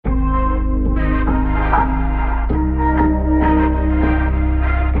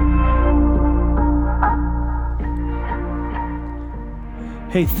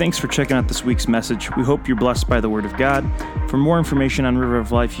Hey, thanks for checking out this week's message. We hope you're blessed by the Word of God. For more information on River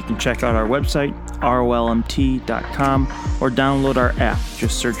of Life, you can check out our website, rolmt.com, or download our app.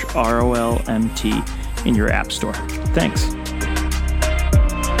 Just search ROLMT in your app store. Thanks.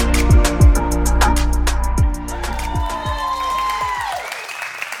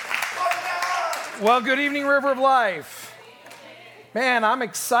 Well, good evening, River of Life. Man, I'm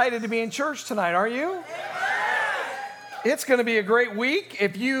excited to be in church tonight, aren't you? It's going to be a great week.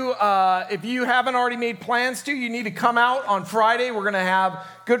 If you haven't already made plans to, you need to come out on Friday. We're going to have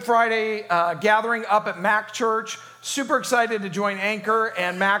Good Friday gathering up at Mac Church. Super excited to join Anchor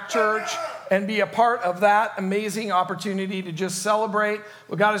and Mac Church and be a part of that amazing opportunity to just celebrate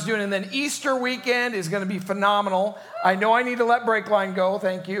what God is doing. And then Easter weekend is going to be phenomenal. I know I need to let Breakline go.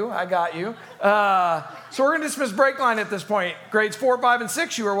 Thank you. I got you. So we're going to dismiss Breakline at this point. Grades 4, 5, and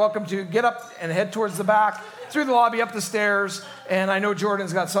 6, you are welcome to get up and head towards the back, through the lobby, up the stairs, and I know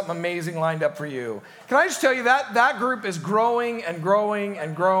Jordan's got something amazing lined up for you. Can I just tell you that group is growing and growing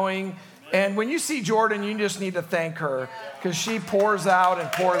and growing, and when you see Jordan, you just need to thank her, because she pours out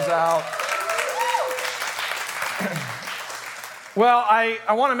and pours out. Well, I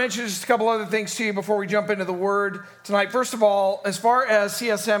want to mention just a couple other things to you before we jump into the Word tonight. First of all, as far as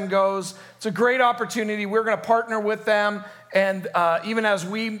CSM goes, it's a great opportunity. We're going to partner with them, and even as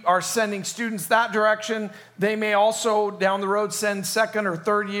we are sending students that direction, they may also down the road send second or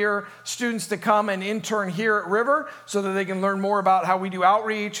third year students to come and intern here at River so that they can learn more about how we do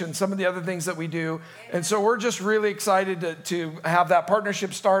outreach and some of the other things that we do. And so we're just really excited to have that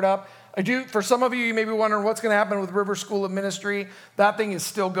partnership start up. For some of you, you may be wondering what's going to happen with River School of Ministry. That thing is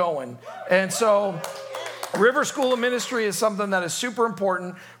still going. And so River School of Ministry is something that is super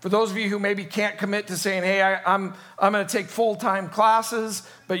important for those of you who maybe can't commit to saying, hey, I'm going to take full-time classes,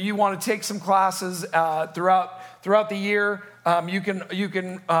 but you want to take some classes throughout the year. You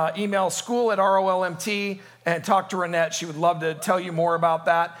can email school@rolmt and talk to Renette. She would love to tell you more about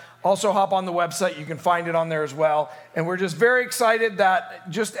that. Also, hop on the website. You can find it on there as well. And we're just very excited that,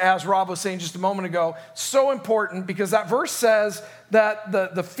 just as Rob was saying just a moment ago, so important because that verse says that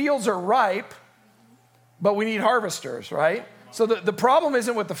the fields are ripe, but we need harvesters, right? So the problem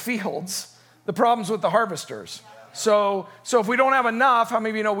isn't with the fields. The problem's with the harvesters. So if we don't have enough, how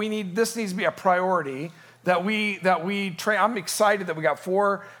many of you know this needs to be a priority? That we train. I'm excited that we got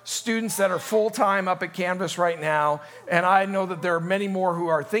 4 students that are full-time up at Canvas right now, and I know that there are many more who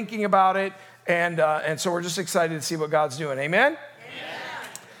are thinking about it, and so we're just excited to see what God's doing. Amen? Amen.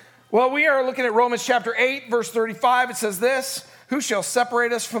 Well, we are looking at Romans chapter 8, verse 35. It says this: "Who shall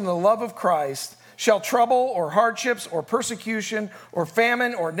separate us from the love of Christ? Shall trouble or hardships or persecution or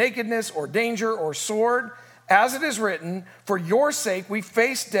famine or nakedness or danger or sword? As it is written, for your sake we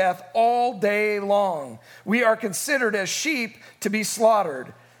face death all day long. We are considered as sheep to be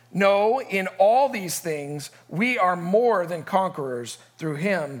slaughtered. No, in all these things we are more than conquerors through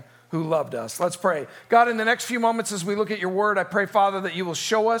him who loved us." Let's pray. God, in the next few moments as we look at your word, I pray, Father, that you will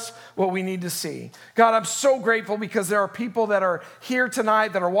show us what we need to see. God, I'm so grateful because there are people that are here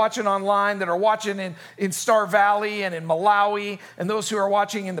tonight that are watching online, that are watching in Star Valley and in Malawi, and those who are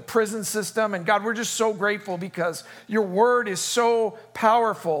watching in the prison system. And God, we're just so grateful because your word is so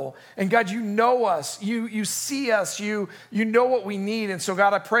powerful. And God, you know us, you see us, you know what we need. And so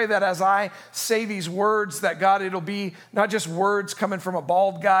God, I pray that as I say these words, that God, it'll be not just words coming from a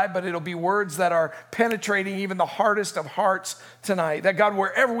bald guy, but it'll be words that are penetrating even the hardest of hearts tonight. That God,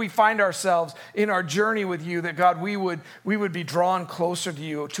 wherever we find ourselves in our journey with you, that God, we would be drawn closer to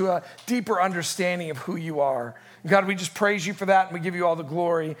you, to a deeper understanding of who you are. God, we just praise you for that, and we give you all the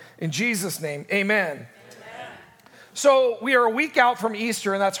glory. In Jesus' name, amen. So we are a week out from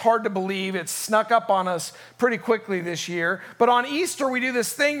Easter, and that's hard to believe. It's snuck up on us pretty quickly this year. But on Easter, we do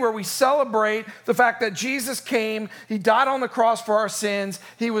this thing where we celebrate the fact that Jesus came, he died on the cross for our sins,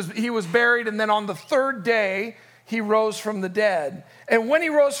 he was buried, and then on the third day, he rose from the dead. And when he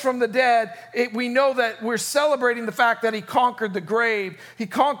rose from the dead, we know that we're celebrating the fact that he conquered the grave. He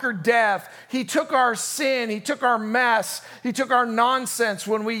conquered death. He took our sin. He took our mess. He took our nonsense.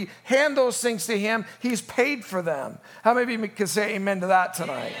 When we hand those things to him, he's paid for them. How many of you can say amen to that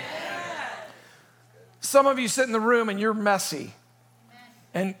tonight? Amen. Some of you sit in the room and you're messy.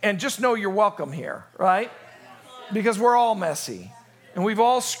 And just know you're welcome here, right? Because we're all messy. And we've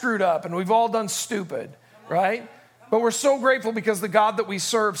all screwed up. And we've all done stupid, right? But we're so grateful because the God that we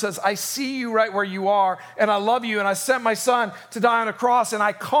serve says, I see you right where you are, and I love you, and I sent my son to die on a cross, and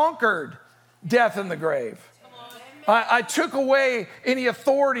I conquered death in the grave. I took away any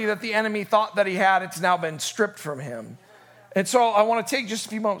authority that the enemy thought that he had. It's now been stripped from him. And so I want to take just a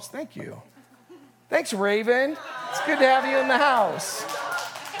few moments. Thank you. Thanks, Raven. It's good to have you in the house.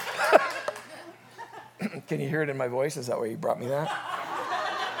 Can you hear it in my voice? Is that why you brought me that?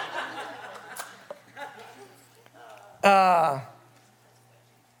 I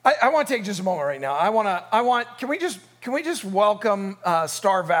want to take just a moment right now. Can we just welcome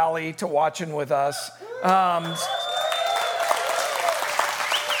Star Valley to watching with us?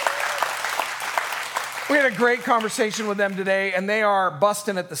 We had a great conversation with them today, and they are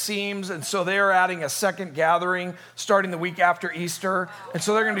busting at the seams, and so they are adding a second gathering starting the week after Easter. And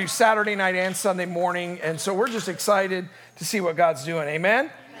so they're going to do Saturday night and Sunday morning, and so we're just excited to see what God's doing.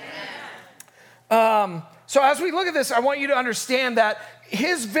 Amen? So as we look at this, I want you to understand that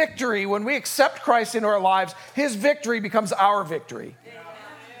his victory, when we accept Christ into our lives, his victory becomes our victory.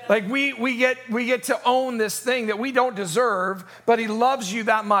 Like we get to own this thing that we don't deserve, but he loves you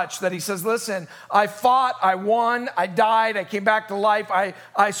that much that he says, listen, I fought, I won, I died, I came back to life,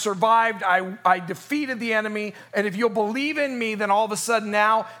 I survived, I defeated the enemy, and if you'll believe in me, then all of a sudden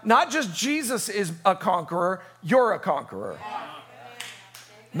now, not just Jesus is a conqueror, you're a conqueror.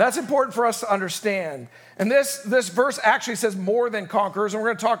 And that's important for us to understand. And this verse actually says more than conquerors, and we're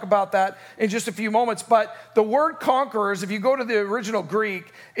going to talk about that in just a few moments. But the word conquerors, if you go to the original Greek,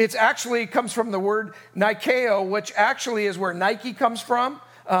 it actually comes from the word Nikeo, which actually is where Nike comes from.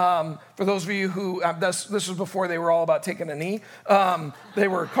 For those of you who, this was before they were all about taking a knee. They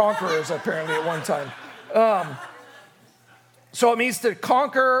were conquerors apparently at one time. So it means to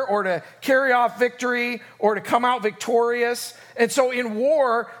conquer or to carry off victory or to come out victorious. And so in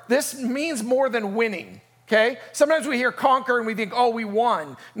war, this means more than winning, okay? Sometimes we hear conquer and we think, oh, we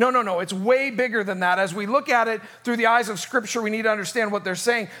won. No. It's way bigger than that. As we look at it through the eyes of Scripture, we need to understand what they're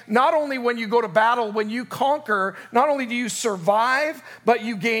saying. Not only when you go to battle, when you conquer, not only do you survive, but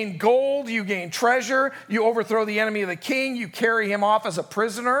you gain gold, you gain treasure, you overthrow the enemy of the king, you carry him off as a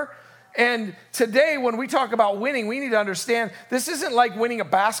prisoner. And today, when we talk about winning, we need to understand this isn't like winning a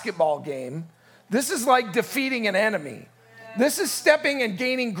basketball game. This is like defeating an enemy. This is stepping and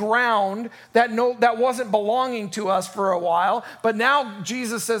gaining ground that wasn't belonging to us for a while. But now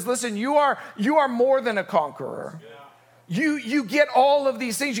Jesus says, listen, you are more than a conqueror. You get all of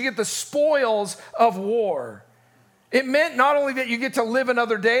these things. You get the spoils of war. It meant not only that you get to live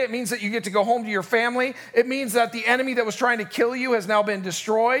another day, it means that you get to go home to your family. It means that the enemy that was trying to kill you has now been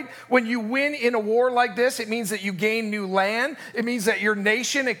destroyed. When you win in a war like this, it means that you gain new land. It means that your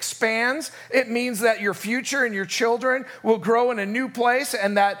nation expands. It means that your future and your children will grow in a new place,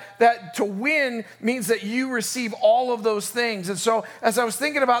 and that to win means that you receive all of those things. And so as I was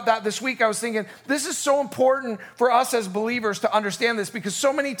thinking about that this week, I was thinking, this is so important for us as believers to understand this, because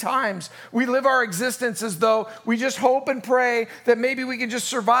so many times we live our existence as though we just hope and pray that maybe we can just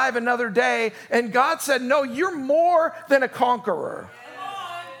survive another day. And God said, no, you're more than a conqueror.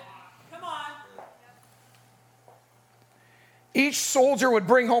 Come on. Each soldier would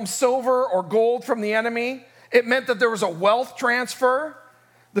bring home silver or gold from the enemy. It meant that there was a wealth transfer.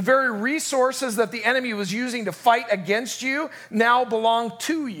 The very resources that the enemy was using to fight against you now belong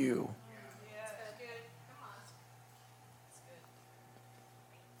to you.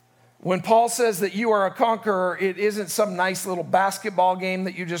 When Paul says that you are a conqueror, it isn't some nice little basketball game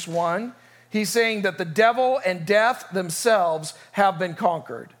that you just won. He's saying that the devil and death themselves have been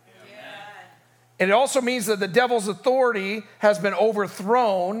conquered. Yeah. And it also means that the devil's authority has been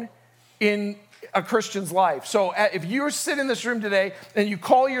overthrown in a Christian's life. So if you sit in this room today and you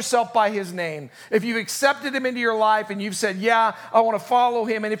call yourself by his name, if you've accepted him into your life and you've said, yeah, I want to follow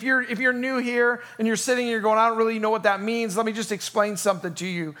him. And if you're new here and you're sitting and you're going, I don't really know what that means. Let me just explain something to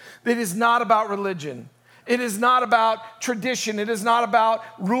you. It is not about religion. It is not about tradition. It is not about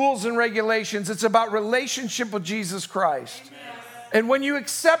rules and regulations. It's about relationship with Jesus Christ. Amen. And when you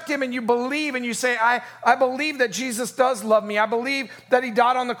accept him and you believe and you say, I believe that Jesus does love me. I believe that he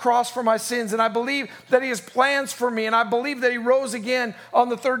died on the cross for my sins. And I believe that he has plans for me. And I believe that he rose again on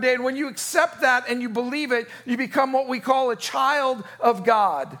the third day. And when you accept that and you believe it, you become what we call a child of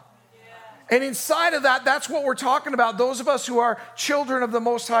God. Yeah. And inside of that, that's what we're talking about. Those of us who are children of the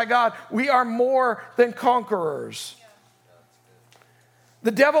Most High God, we are more than conquerors.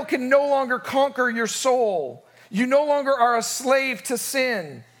 The devil can no longer conquer your soul. You no longer are a slave to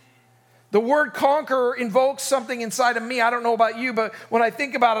sin. The word conqueror invokes something inside of me. I don't know about you, but when I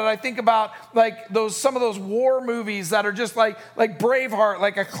think about it, I think about like some of those war movies that are just like Braveheart,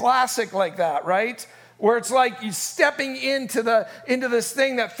 like a classic like that, right? Where it's like you stepping into this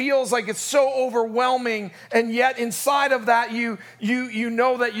thing that feels like it's so overwhelming, and yet inside of that you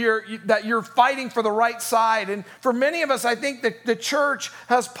know that you're fighting for the right side. And for many of us, I think that the church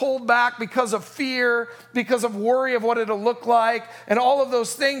has pulled back because of fear, because of worry of what it'll look like, and all of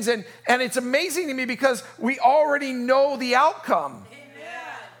those things. And it's amazing to me because we already know the outcome.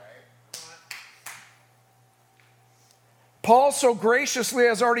 Paul so graciously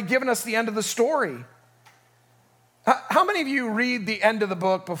has already given us the end of the story. How many of you read the end of the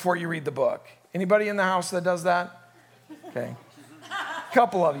book before you read the book? Anybody in the house that does that? Okay. A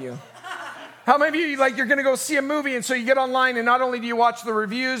couple of you. How many of you, like, you're going to go see a movie, and so you get online, and not only do you watch the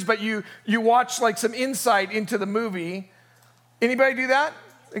reviews, but you watch, like, some insight into the movie. Anybody do that?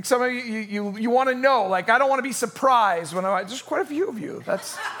 Like, some of you want to know. Like, I don't want to be surprised when there's quite a few of you.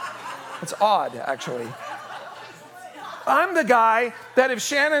 That's odd, actually. I'm the guy that if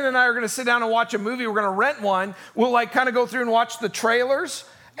Shannon and I are going to sit down and watch a movie, we're going to rent one, we'll, like, kind of go through and watch the trailers.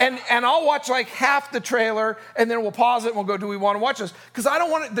 And I'll watch like half the trailer, and then we'll pause it and we'll go, do we want to watch this? Because I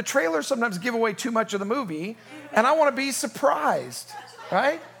don't want to, the trailers sometimes give away too much of the movie, and I want to be surprised,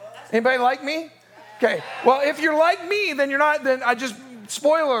 right? Anybody like me? Okay, well, if you're like me, then you're not, then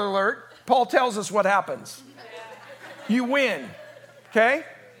spoiler alert, Paul tells us what happens. You win, okay?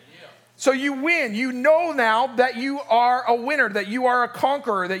 So you win. You know now that you are a winner, that you are a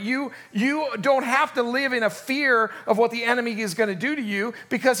conqueror, that you don't have to live in a fear of what the enemy is going to do to you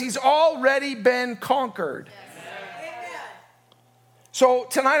because he's already been conquered. Yes. So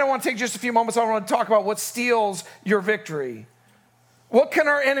tonight I want to take just a few moments. I want to talk about what steals your victory. What can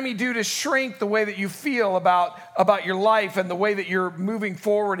our enemy do to shrink the way that you feel about your life and the way that you're moving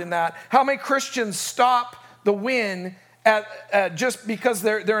forward in that? How many Christians stop the win just because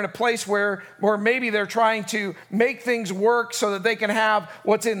they're in a place where maybe they're trying to make things work so that they can have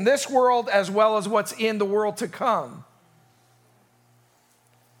what's in this world as well as what's in the world to come?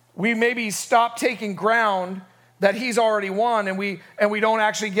 We maybe stop taking ground that he's already won, and we don't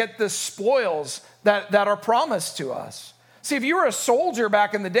actually get the spoils that are promised to us. See, if you were a soldier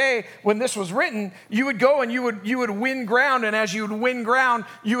back in the day when this was written, you would go and you would win ground, and as you would win ground,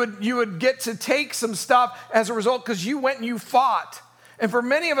 you would get to take some stuff as a result because you went and you fought. And for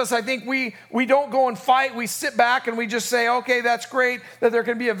many of us, I think we don't go and fight. We sit back and we just say, okay, that's great that there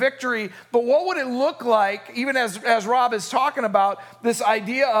can be a victory. But what would it look like, even as Rob is talking about this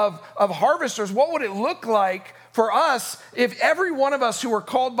idea of harvesters, what would it look like for us if every one of us who are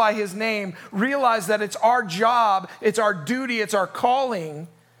called by his name realize that it's our job, it's our duty, it's our calling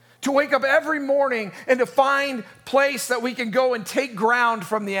to wake up every morning and to find place that we can go and take ground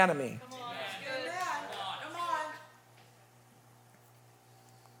from the enemy?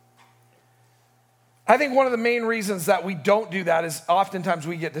 I think one of the main reasons that we don't do that is oftentimes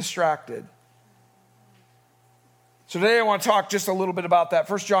we get distracted. So today I want to talk just a little bit about that.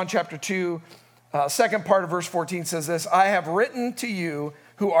 1 John chapter 2, second part of verse 14 says this: I have written to you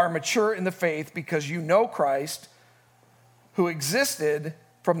who are mature in the faith because you know Christ, who existed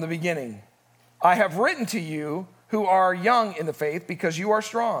from the beginning. I have written to you who are young in the faith because you are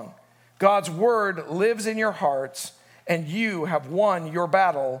strong. God's word lives in your hearts, and you have won your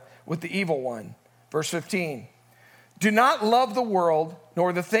battle with the evil one. Verse 15, do not love the world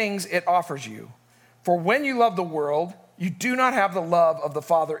nor the things it offers you. For when you love the world, you do not have the love of the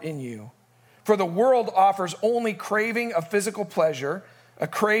Father in you. For the world offers only craving of physical pleasure, a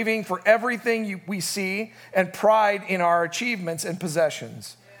craving for everything we see, and pride in our achievements and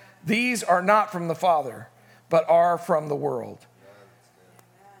possessions. These are not from the Father, but are from the world.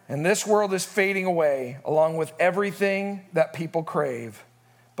 And this world is fading away along with everything that people crave.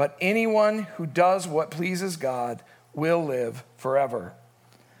 But anyone who does what pleases God will live forever.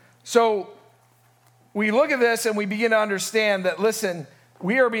 So we look at this and we begin to understand that, listen,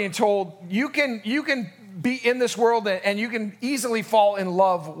 we are being told you can be in this world and you can easily fall in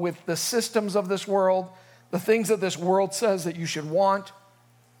love with the systems of this world, the things that this world says that you should want,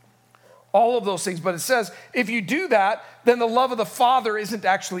 all of those things. But it says if you do that, then the love of the Father isn't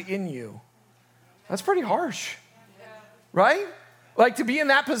actually in you. That's pretty harsh, right? Like to be in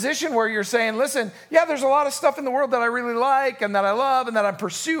that position where you're saying, listen, yeah, there's a lot of stuff in the world that I really like and that I love and that I'm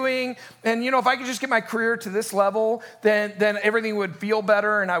pursuing. And, if I could just get my career to this level, then everything would feel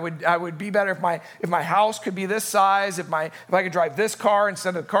better and I would be better if my house could be this size, if I could drive this car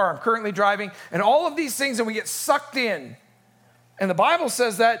instead of the car I'm currently driving, and all of these things, and we get sucked in. And the Bible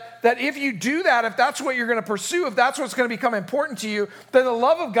says that if you do that, if that's what you're going to pursue, if that's what's going to become important to you, then the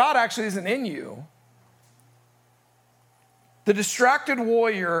love of God actually isn't in you. The distracted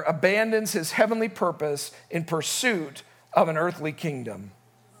warrior abandons his heavenly purpose in pursuit of an earthly kingdom.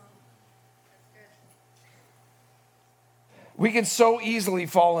 We can so easily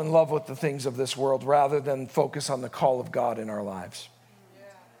fall in love with the things of this world rather than focus on the call of God in our lives.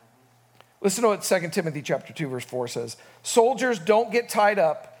 Listen to what 2 Timothy chapter 2, verse 4 says. Soldiers don't get tied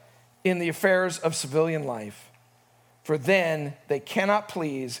up in the affairs of civilian life, for then they cannot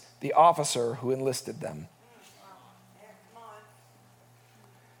please the officer who enlisted them.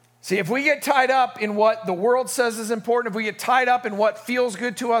 See, if we get tied up in what the world says is important, if we get tied up in what feels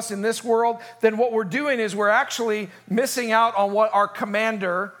good to us in this world, then what we're doing is we're actually missing out on what our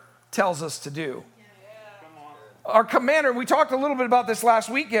commander tells us to do. Our commander, we talked a little bit about this last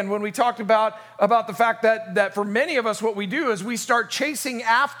weekend when we talked about the fact that for many of us, what we do is we start chasing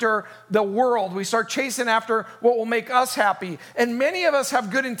after the world. We start chasing after what will make us happy. And many of us have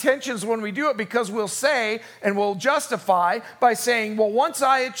good intentions when we do it because we'll say and we'll justify by saying, well, once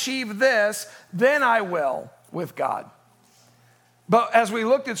I achieve this, then I will with God. But as we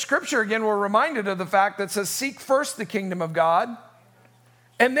looked at Scripture again, we're reminded of the fact that it says, seek first the kingdom of God,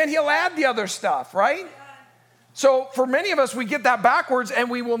 and then he'll add the other stuff, right? So for many of us, we get that backwards and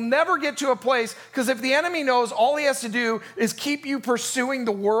we will never get to a place, because if the enemy knows all he has to do is keep you pursuing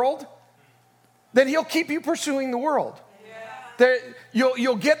the world, then he'll keep you pursuing the world. Yeah.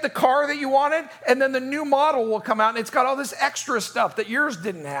 You'll get the car that you wanted, and then the new model will come out and it's got all this extra stuff that yours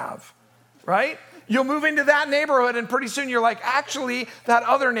didn't have, right? You'll move into that neighborhood and pretty soon you're like, actually, that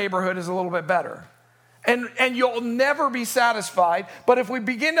other neighborhood is a little bit better. And you'll never be satisfied. But if we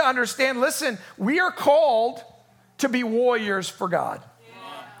begin to understand, listen, we are called to be warriors for God.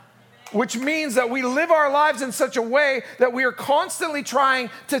 Which means that we live our lives in such a way that we are constantly trying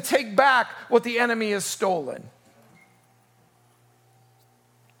to take back what the enemy has stolen.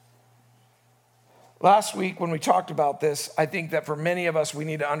 Last week when we talked about this, I think that for many of us, we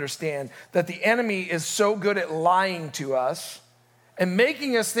need to understand that the enemy is so good at lying to us and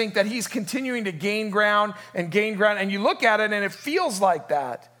making us think that he's continuing to gain ground. And you look at it and it feels like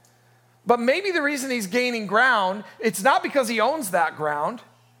that. But maybe the reason he's gaining ground, it's not because he owns that ground,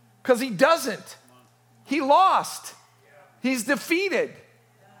 because he doesn't. He lost. He's defeated.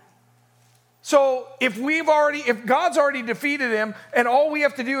 So if God's already defeated him, and all we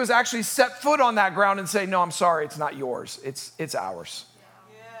have to do is actually set foot on that ground and say, no, I'm sorry, it's not yours, it's ours.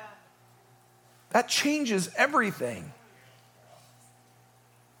 Yeah. That changes everything.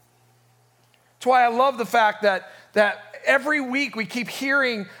 That's why I love the fact that every week we keep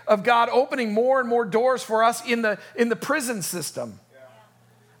hearing of God opening more and more doors for us in the prison system.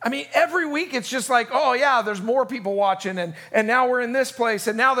 I mean, every week it's just like, oh yeah, there's more people watching, and now we're in this place,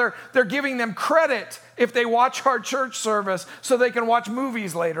 and now they're giving them credit if they watch our church service so they can watch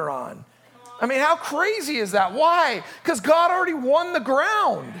movies later on. I mean, how crazy is that? Why? Because God already won the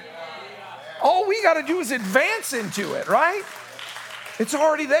ground. All we got to do is advance into it, right? It's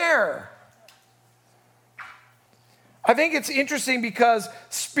already there. I think it's interesting because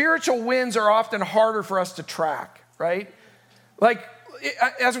spiritual wins are often harder for us to track, right? Like,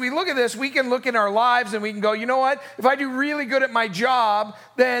 as we look at this, we can look in our lives and we can go, you know what? If I do really good at my job,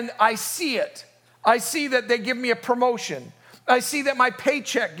 then I see it. I see that they give me a promotion. I see that my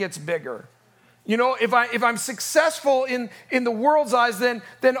paycheck gets bigger. You know, if I'm successful in the world's eyes, then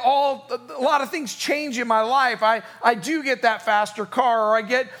a lot of things change in my life. I do get that faster car,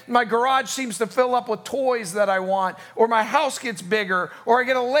 or my garage seems to fill up with toys that I want, or my house gets bigger, or I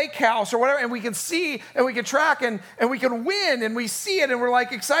get a lake house or whatever, and we can see and we can track and we can win and we see it and we're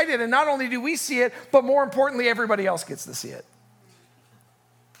like excited. And not only do we see it, but more importantly, everybody else gets to see it,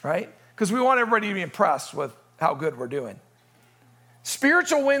 right? Because we want everybody to be impressed with how good we're doing.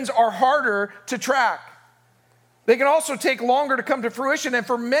 Spiritual wins are harder to track. They can also take longer to come to fruition. And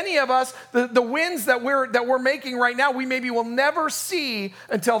for many of us, the wins that we're making right now, we maybe will never see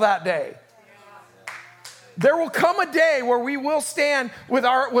until that day. There will come a day where we will stand with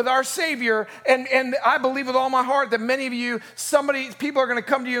our Savior, and I believe with all my heart that many of you, people are going to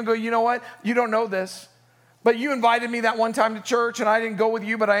come to you and go, you know what? You don't know this, but you invited me that one time to church, and I didn't go with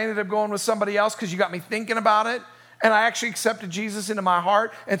you, but I ended up going with somebody else because you got me thinking about it. And I actually accepted Jesus into my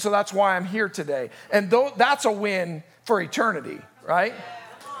heart, and so that's why I'm here today. And that's a win for eternity, right?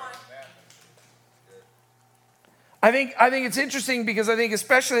 I think it's interesting because I think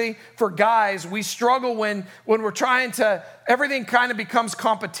especially for guys, we struggle when we're trying to, everything kind of becomes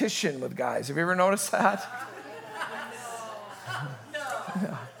competition with guys. Have you ever noticed that?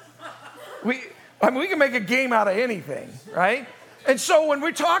 No. We can make a game out of anything, right? And so when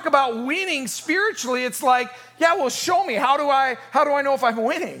we talk about winning spiritually, it's like, yeah, well, show me. How do I know if I'm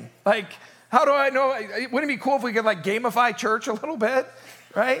winning? Like, how do I know? Wouldn't it be cool if we could like gamify church a little bit,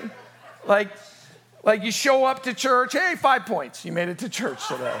 right? Like you show up to church, hey, 5 points. You made it to church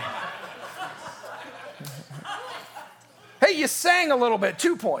today. Hey, you sang a little bit,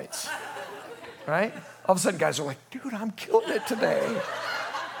 2 points, right? All of a sudden guys are like, dude, I'm killing it today.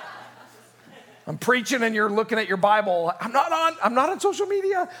 I'm preaching and you're looking at your Bible. I'm not on social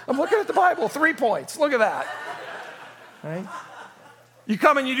media. I'm looking at the Bible. 3 points. Look at that. Right? You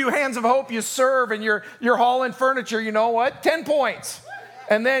come and you do Hands of Hope. You serve and you're hauling furniture. You know what? 10 points.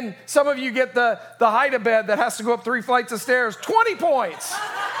 And then some of you get the hide-a-bed that has to go up 3 flights of stairs, 20 points.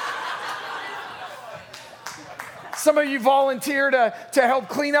 Some of you volunteer to help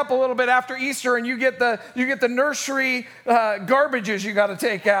clean up a little bit after Easter, and you get the nursery garbages you got to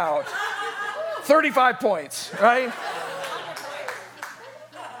take out. 35 points, right?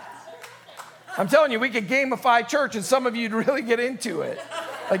 I'm telling you, we could gamify church, and some of you'd really get into it.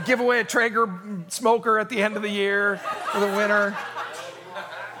 Like give away a Traeger smoker at the end of the year for the winter.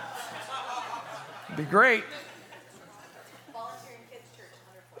 It'd be great. Volunteering kids church,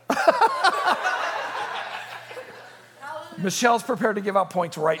 100 points. Michelle's prepared to give out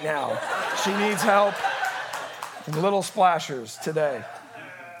points right now. She needs help in little splashers today.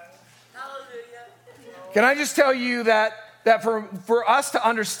 Can I just tell you that for us to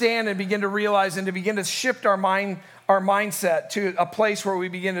understand and begin to realize and to begin to shift our mindset to a place where we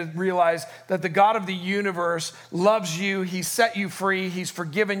begin to realize that the God of the universe loves you, He's set you free, He's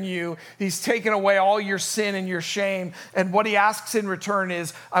forgiven you, He's taken away all your sin and your shame, and what He asks in return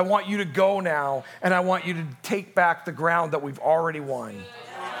is, I want you to go now, and I want you to take back the ground that we've already won.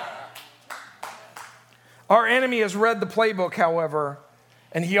 Our enemy has read the playbook, however,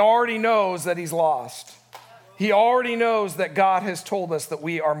 and he already knows that he's lost. He already knows that God has told us that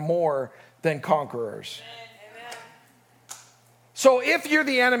we are more than conquerors. So if you're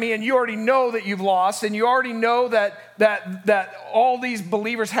the enemy and you already know that you've lost, and you already know that all these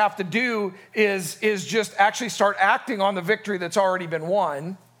believers have to do is just actually start acting on the victory that's already been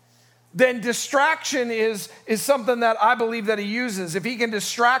won, then distraction is something that I believe that he uses. If he can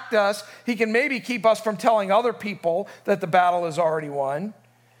distract us, he can maybe keep us from telling other people that the battle is already won.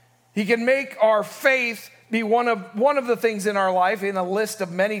 He can make our faith be one of the things in our life, in a list of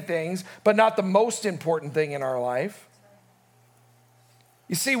many things, but not the most important thing in our life.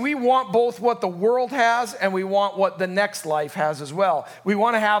 You see, we want both what the world has and we want what the next life has as well. We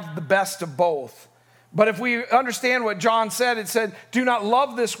want to have the best of both. But if we understand what John said, it said, do not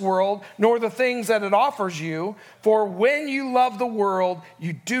love this world, nor the things that it offers you, for when you love the world,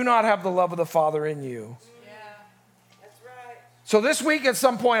 you do not have the love of the Father in you. Yeah, that's right. So this week at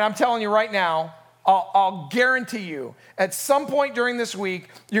some point, I'm telling you right now, I'll guarantee you, at some point during this week,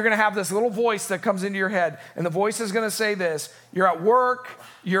 you're going to have this little voice that comes into your head, and the voice is going to say this. You're at work,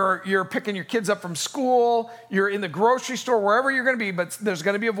 you're picking your kids up from school, you're in the grocery store, wherever you're going to be, but there's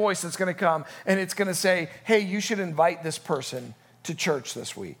going to be a voice that's going to come, and it's going to say, hey, you should invite this person to church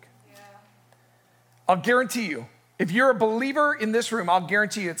this week. Yeah. I'll guarantee you, if you're a believer in this room, I'll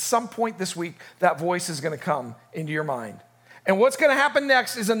guarantee you at some point this week, that voice is going to come into your mind. And what's going to happen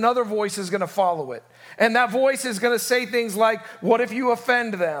next is another voice is going to follow it. And that voice is going to say things like, what if you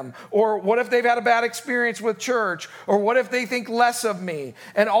offend them? Or what if they've had a bad experience with church? Or what if they think less of me?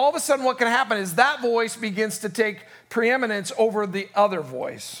 And all of a sudden what can happen is that voice begins to take preeminence over the other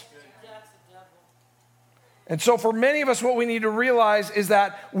voice. And so for many of us, what we need to realize is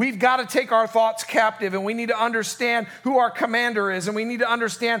that we've got to take our thoughts captive, and we need to understand who our commander is, and we need to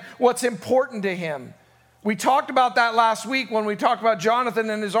understand what's important to him. We talked about that last week when we talked about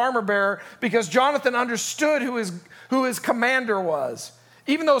Jonathan and his armor bearer, because Jonathan understood who his commander was.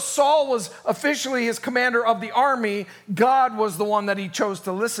 Even though Saul was officially his commander of the army, God was the one that he chose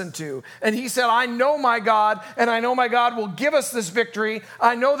to listen to. And he said, I know my God, and I know my God will give us this victory.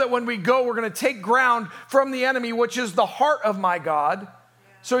 I know that when we go, we're going to take ground from the enemy, which is the heart of my God.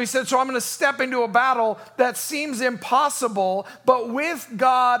 So he said, so I'm going to step into a battle that seems impossible, but with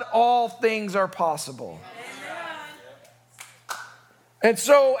God, all things are possible. And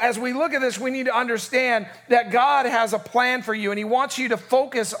so as we look at this, we need to understand that God has a plan for you, and he wants you to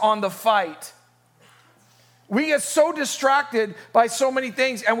focus on the fight. We get so distracted by so many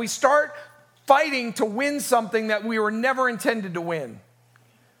things, and we start fighting to win something that we were never intended to win.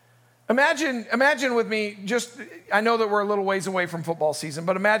 Imagine with me, I know that we're a little ways away from football season,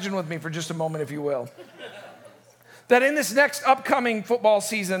 but imagine with me for just a moment, if you will, that in this next upcoming football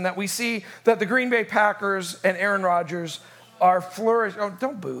season that we see that the Green Bay Packers and Aaron Rodgers are flourishing. Oh,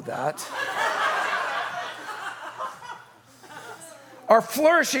 don't boo that. Are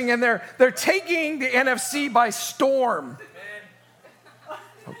flourishing, and they're taking the NFC by storm.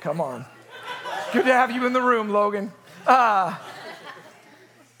 Oh, come on. Good to have you in the room, Logan.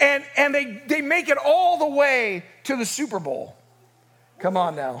 And they make it all the way to the Super Bowl. Come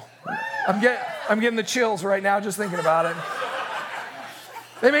on now. I'm getting the chills right now just thinking about it.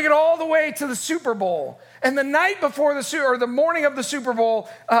 They make it all the way to the Super Bowl. And the night before the morning of the Super Bowl,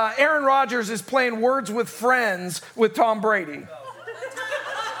 Aaron Rodgers is playing Words with Friends with Tom Brady.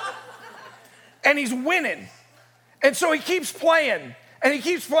 And he's winning. And so he keeps playing. And he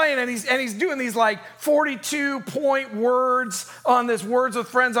keeps playing, and he's doing these like 42-point words on this Words with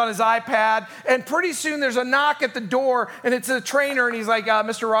Friends on his iPad. And pretty soon there's a knock at the door, and it's a trainer, and he's like,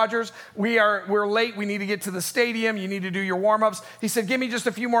 Mr. Rogers, we're late. We need to get to the stadium. You need to do your warm-ups. He said, give me just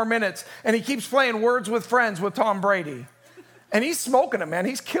a few more minutes. And he keeps playing Words with Friends with Tom Brady. And he's smoking him, man.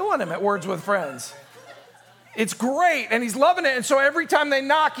 He's killing him at Words with Friends. It's great, and he's loving it. And so every time they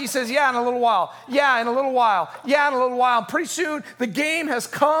knock, he says, yeah, in a little while. Yeah, in a little while. Yeah, in a little while. And pretty soon, the game has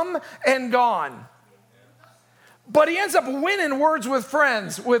come and gone. But he ends up winning Words with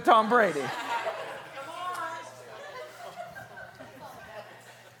Friends with Tom Brady.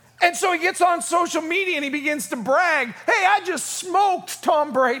 And so he gets on social media, and he begins to brag, hey, I just smoked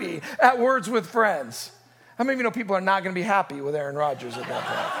Tom Brady at Words with Friends. How many of you know people are not going to be happy with Aaron Rodgers at that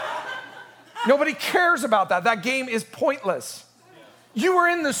point? Nobody cares about that. That game is pointless. You were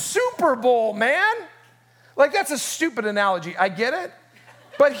in the Super Bowl, man. Like, that's a stupid analogy. I get it.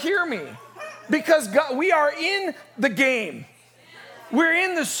 But hear me. Because God, we are in the game. We're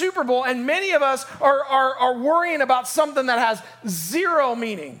in the Super Bowl, and many of us are worrying about something that has zero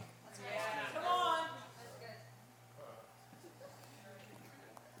meaning. Come on.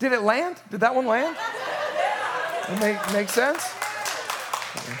 Did it land? Did that one land? It make sense?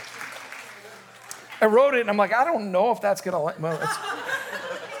 I wrote it, and I'm like, I don't know if that's going to land. Well,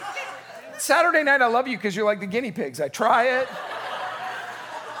 Saturday night, I love you because you're like the guinea pigs. I try it.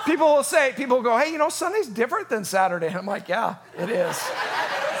 People will go, hey, Sunday's different than Saturday. And I'm like, yeah, it is.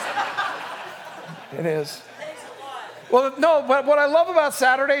 It is. Well, no, but what I love about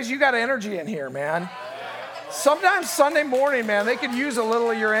Saturday is you got energy in here, man. Sometimes Sunday morning, man, they could use a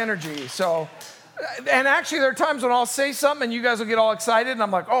little of your energy. So, and actually there are times when I'll say something and you guys will get all excited and I'm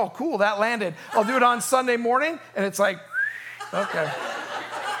like, oh, cool, that landed. I'll do it on Sunday morning and it's like, okay.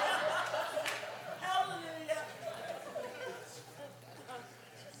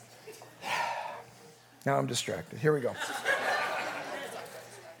 Now I'm distracted. Here we go.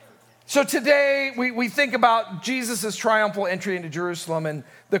 So today we think about Jesus' triumphal entry into Jerusalem, and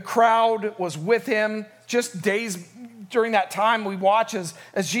the crowd was with him. Just days during that time we watch as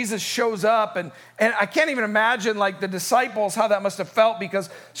Jesus shows up, and I can't even imagine like the disciples, how that must have felt, because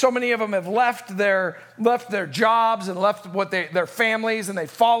so many of them have left their jobs and left their families, and they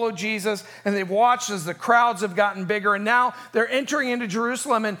followed Jesus, and they've watched as the crowds have gotten bigger, and now they're entering into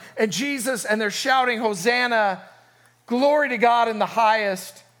Jerusalem, and Jesus, and they're shouting, Hosanna, glory to God in the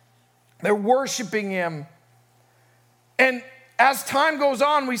highest. They're worshiping him. And as time goes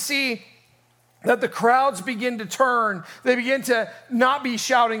on, we see that the crowds begin to turn. They begin to not be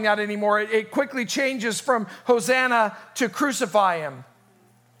shouting that anymore. It quickly changes from Hosanna to crucify him.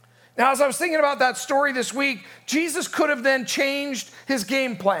 Now, as I was thinking about that story this week, Jesus could have then changed his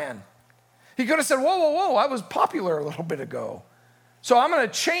game plan. He could have said, whoa, I was popular a little bit ago. So I'm going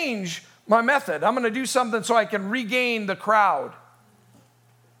to change my method. I'm going to do something so I can regain the crowd.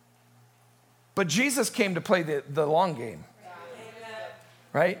 But Jesus came to play the long game,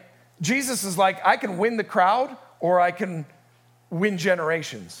 right? Jesus is like, I can win the crowd or I can win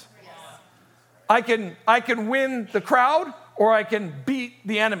generations. I can win the crowd or I can beat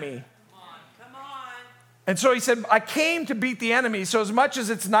the enemy. Come on. And so he said, I came to beat the enemy. So as much as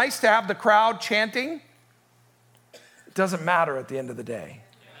it's nice to have the crowd chanting, it doesn't matter at the end of the day.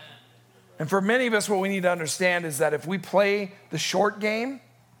 And for many of us, what we need to understand is that if we play the short game,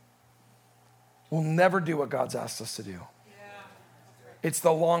 we'll never do what God's asked us to do. It's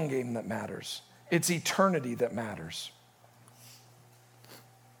the long game that matters. It's eternity that matters.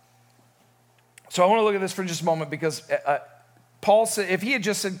 So I want to look at this for just a moment because Paul said, if he had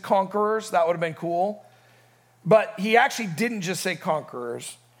just said conquerors, that would have been cool. But he actually didn't just say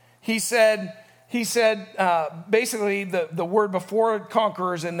conquerors. He said basically the word before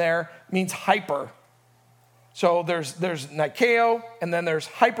conquerors in there means hyper. So there's Nikeo and then there's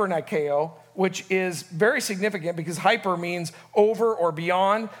hyper Nikeo, which is very significant because hyper means over or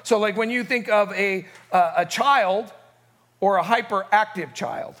beyond. So like when you think of a child or a hyperactive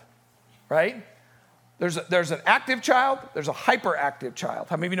child, right? There's an active child, there's a hyperactive child.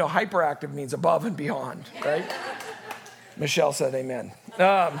 How many of you know hyperactive means above and beyond, right? Michelle said amen.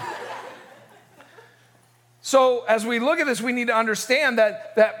 So as we look at this, we need to understand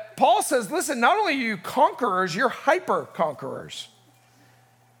that Paul says, listen, not only are you conquerors, you're hyper-conquerors.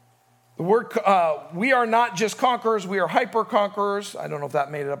 The word, we are not just conquerors, we are hyper-conquerors. I don't know if that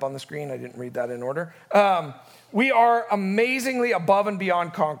made it up on the screen. I didn't read that in order. We are amazingly above and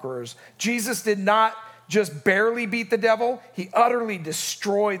beyond conquerors. Jesus did not just barely beat the devil. He utterly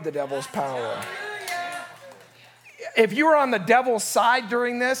destroyed the devil's power. If you were on the devil's side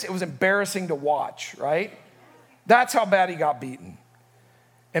during this, it was embarrassing to watch, right? That's how bad he got beaten.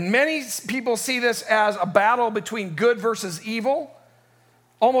 And many people see this as a battle between good versus evil,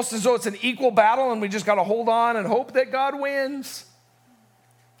 almost as though it's an equal battle and we just got to hold on and hope that God wins.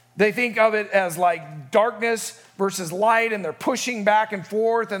 They think of it as like darkness versus light, and they're pushing back and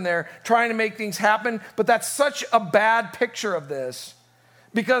forth and they're trying to make things happen. But that's such a bad picture of this.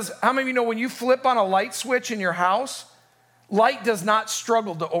 Because how many of you know when you flip on a light switch in your house, light does not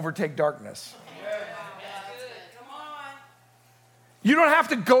struggle to overtake darkness? Come on. You don't have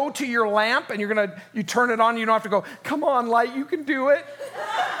to go to your lamp and you turn it on. You don't have to go, come on, light, you can do it.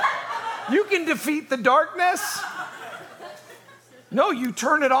 You can defeat the darkness. No, you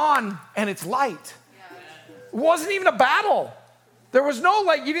turn it on and it's light. It wasn't even a battle. There was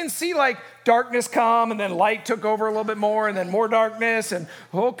no you didn't see darkness come and then light took over a little bit more and then more darkness and,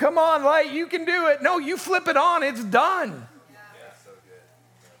 oh, come on, light, you can do it. No, you flip it on, it's done.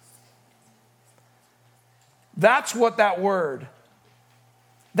 That's what that word,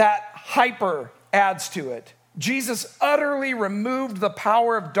 that hyper, adds to it. Jesus utterly removed the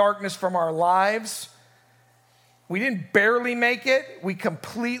power of darkness from our lives. We didn't barely make it. We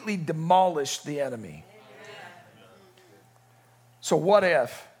completely demolished the enemy. So what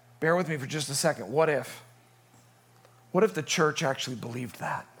if, bear with me for just a second, what if the church actually believed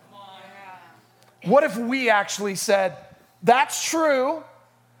that? What if we actually said, that's true,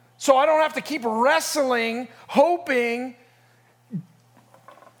 so I don't have to keep wrestling, hoping,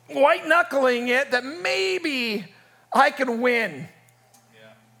 white knuckling it that maybe I can win.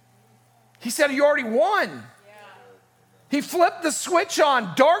 He said he already won. He flipped the switch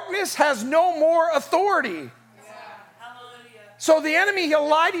on. Darkness has no more authority. So the enemy, he'll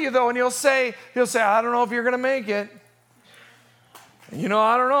lie to you though, and he'll say, I don't know if you're going to make it. And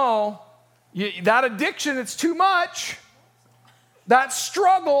I don't know. That addiction, it's too much. That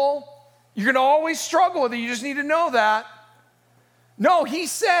struggle, you're going to always struggle with it. You just need to know that. No, he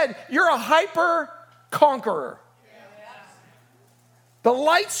said, you're a hyper conqueror. The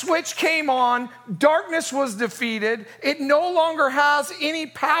light switch came on, darkness was defeated. It no longer has any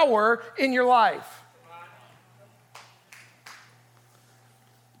power in your life.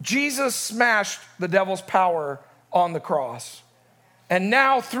 Jesus smashed the devil's power on the cross. And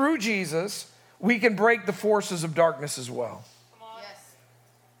now through Jesus, we can break the forces of darkness as well. Yes.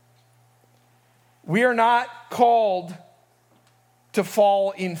 We are not called to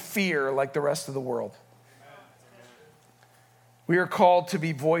fall in fear like the rest of the world. We are called to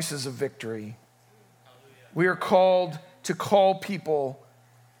be voices of victory. We are called to call people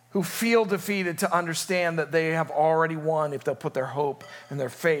who feel defeated to understand that they have already won if they'll put their hope and their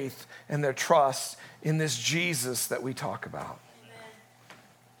faith and their trust in this Jesus that we talk about. Amen.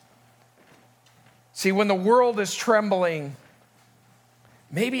 See, when the world is trembling,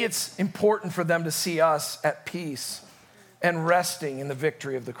 maybe it's important for them to see us at peace and resting in the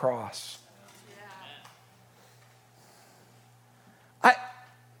victory of the cross.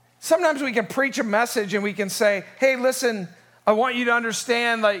 Sometimes we can preach a message and we can say, hey, listen, I want you to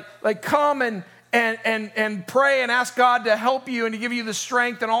understand, come and pray and ask God to help you and to give you the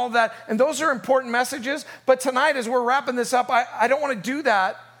strength and all of that. And those are important messages. But tonight, as we're wrapping this up, I don't want to do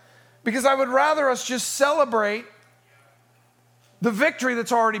that because I would rather us just celebrate the victory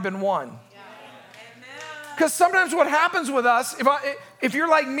that's already been won. Because sometimes what happens with us, if you're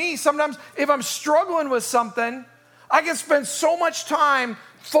like me, sometimes if I'm struggling with something, I can spend so much time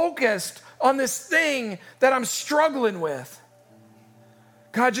focused on this thing that I'm struggling with.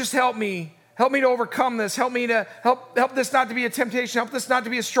 God, just help me. Help me to overcome this. Help me to help this not to be a temptation. Help this not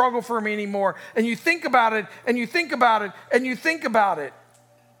to be a struggle for me anymore. And you think about it, and you think about it, and you think about it.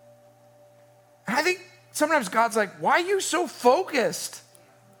 And I think sometimes God's like, why are you so focused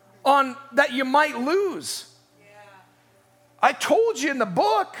on that you might lose? Yeah. I told you in the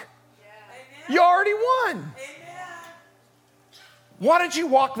book, you already won. Amen. Why don't you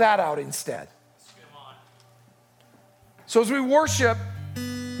walk that out instead? So as we worship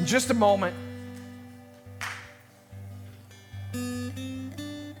in just a moment,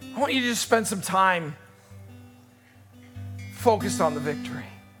 I want you to just spend some time focused on the victory.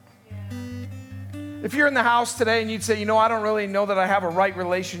 If you're in the house today and you'd say, I don't really know that I have a right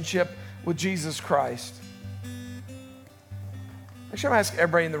relationship with Jesus Christ. Actually, I'm going to ask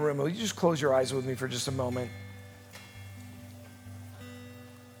everybody in the room, will you just close your eyes with me for just a moment?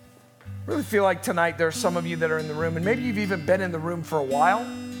 I really feel like tonight there are some of you that are in the room, and maybe you've even been in the room for a while.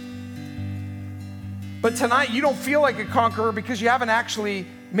 But tonight you don't feel like a conqueror because you haven't actually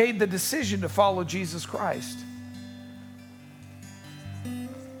made the decision to follow Jesus Christ.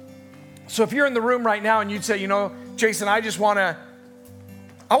 So if you're in the room right now and you'd say, Jason, I want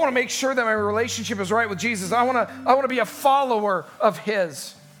to make sure that my relationship is right with Jesus. I want to be a follower of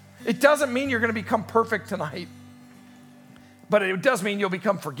his. It doesn't mean you're going to become perfect tonight, but it does mean you'll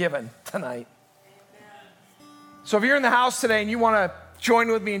become forgiven tonight. So if you're in the house today and you want to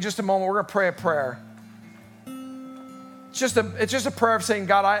join with me in just a moment, we're going to pray a prayer. It's just a prayer of saying,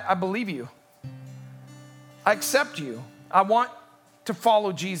 God, I believe you. I accept you. I want to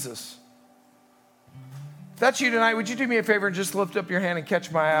follow Jesus. If that's you tonight, would you do me a favor and just lift up your hand and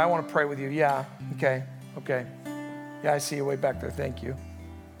catch my eye? I want to pray with you. Yeah, okay. Yeah, I see you way back there. Thank you.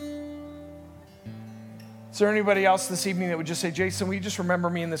 Is there anybody else this evening that would just say, Jason, will you just remember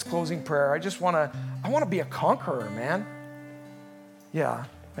me in this closing prayer? I want to be a conqueror, man. Yeah,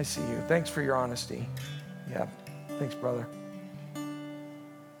 I see you. Thanks for your honesty. Yeah, thanks, brother. I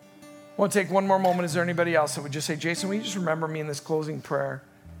want to take one more moment. Is there anybody else that would just say, Jason, will you just remember me in this closing prayer?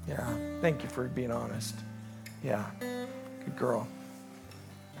 Yeah, thank you for being honest. Yeah, good girl.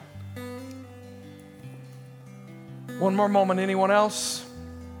 One more moment. Anyone else?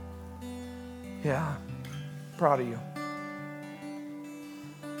 Yeah, proud of you.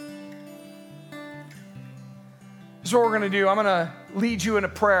 This is what we're going to do. I'm going to lead you in a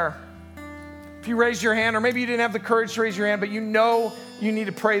prayer. If you raised your hand, or maybe you didn't have the courage to raise your hand, but you know you need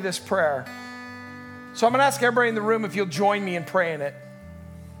to pray this prayer. So I'm going to ask everybody in the room if you'll join me in praying it.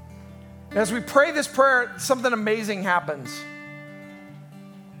 And as we pray this prayer, something amazing happens.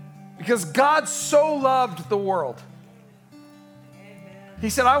 Because God so loved the world. He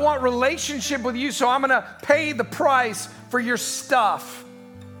said, I want relationship with you, so I'm going to pay the price for your stuff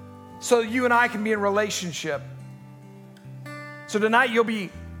so that you and I can be in relationship. So tonight you'll be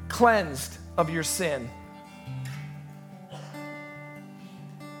cleansed of your sin.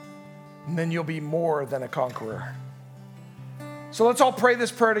 And then you'll be more than a conqueror. So let's all pray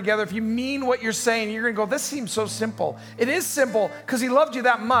this prayer together. If you mean what you're saying, you're going to go, this seems so simple. It is simple because he loved you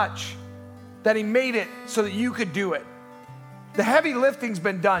that much that he made it so that you could do it. The heavy lifting's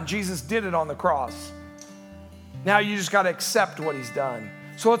been done. Jesus did it on the cross. Now you just got to accept what he's done.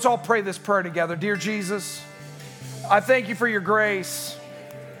 So let's all pray this prayer together. Dear Jesus, I thank you for your grace.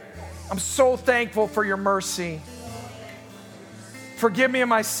 I'm so thankful for your mercy. Forgive me of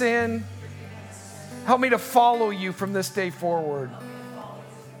my sin. Help me to follow you from this day forward.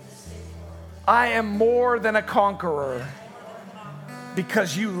 I am more than a conqueror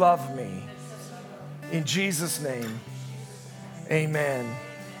because you love me. In Jesus' name, amen.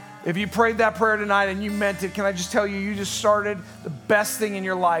 If you prayed that prayer tonight and you meant it, can I just tell you, you just started the best thing in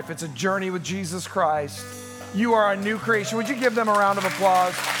your life. It's a journey with Jesus Christ. You are a new creation. Would you give them a round of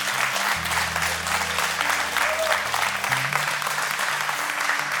applause?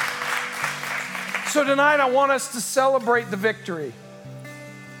 So tonight I want us to celebrate the victory.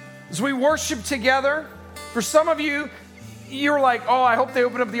 As we worship together, for some of you, you're like, oh, I hope they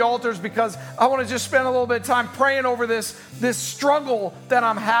open up the altars because I want to just spend a little bit of time praying over this struggle that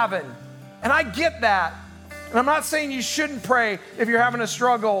I'm having. And I get that. And I'm not saying you shouldn't pray if you're having a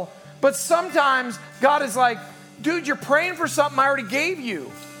struggle, but sometimes God is like, dude, you're praying for something I already gave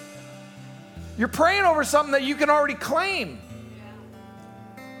you. You're praying over something that you can already claim.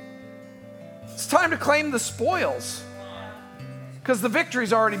 It's time to claim the spoils because the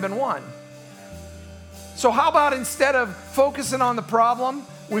victory's already been won. So how about instead of focusing on the problem,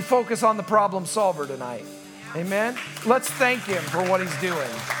 we focus on the problem solver tonight? Amen? Let's thank him for what he's doing.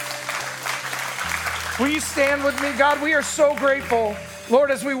 Will you stand with me? God, we are so grateful. Lord,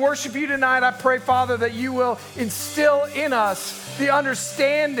 as we worship you tonight, I pray, Father, that you will instill in us the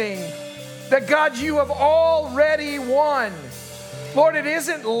understanding that, God, you have already won. Lord, it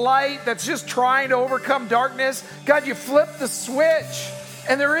isn't light that's just trying to overcome darkness. God, you flip the switch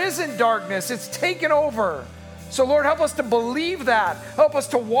and there isn't darkness. It's taken over. So, Lord, help us to believe that. Help us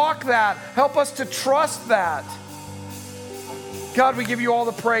to walk that. Help us to trust that. God, we give you all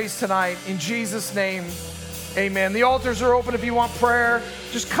the praise tonight. In Jesus' name, amen. The altars are open if you want prayer.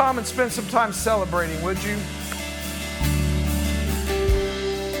 Just come and spend some time celebrating, would you?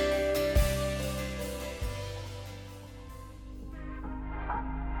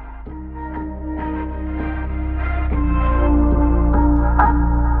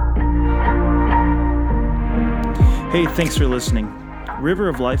 Hey, thanks for listening. River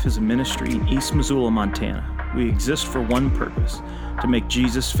of Life is a ministry in East Missoula, Montana. We exist for one purpose, to make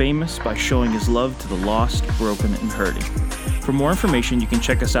Jesus famous by showing his love to the lost, broken, and hurting. For more information, you can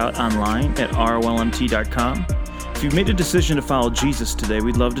check us out online at rolmt.com. If you've made a decision to follow Jesus today,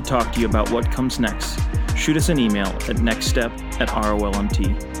 we'd love to talk to you about what comes next. Shoot us an email at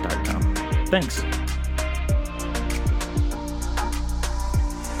nextstep@rolmt.com. Thanks.